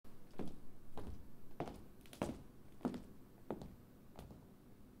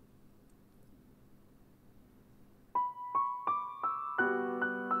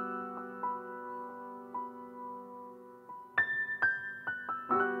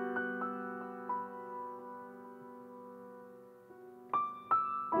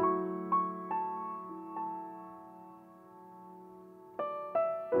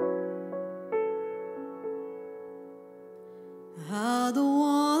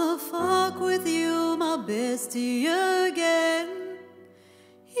bestie again.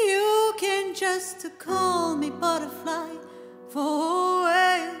 You can just call me butterfly for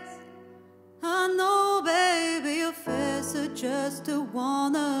always. I know, baby, your face, I just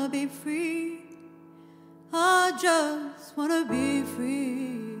wanna be free. I just wanna be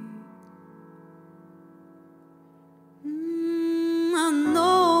free. I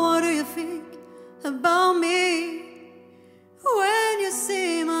know, what do you think about me when you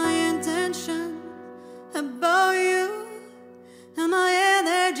see my intention about you and my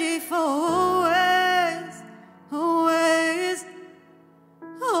energy for always, always,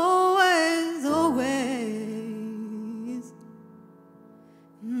 always, always.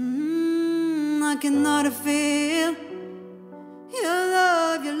 I cannot feel your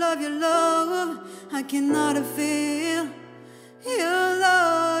love, your love, your love. I cannot feel your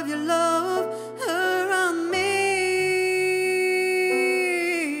love, your love around me.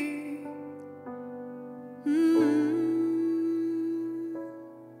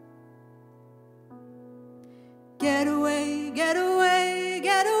 Get away, get away,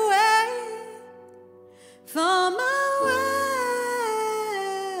 get away from my way.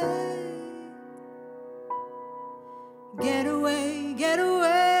 Get away, get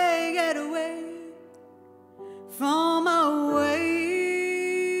away, get away from my way.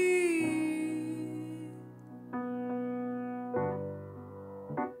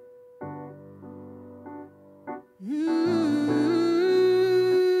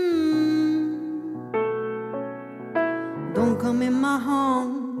 Don't come in my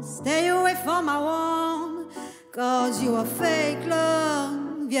home, stay away from my warm, 'cause you are fake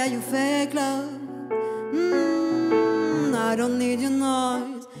love, yeah, you fake love. I don't need your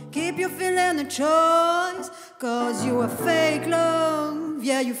noise, keep your feeling a choice, 'cause you are fake love,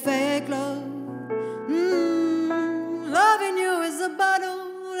 yeah, you fake love. Loving you is a battle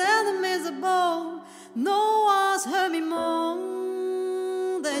and a miserable. No one's hurt me more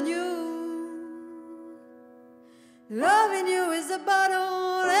than you. Loving you is a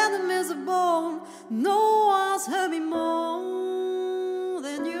battle and a miserable. No one's hurt me more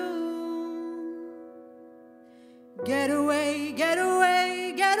than you. Get away, get away.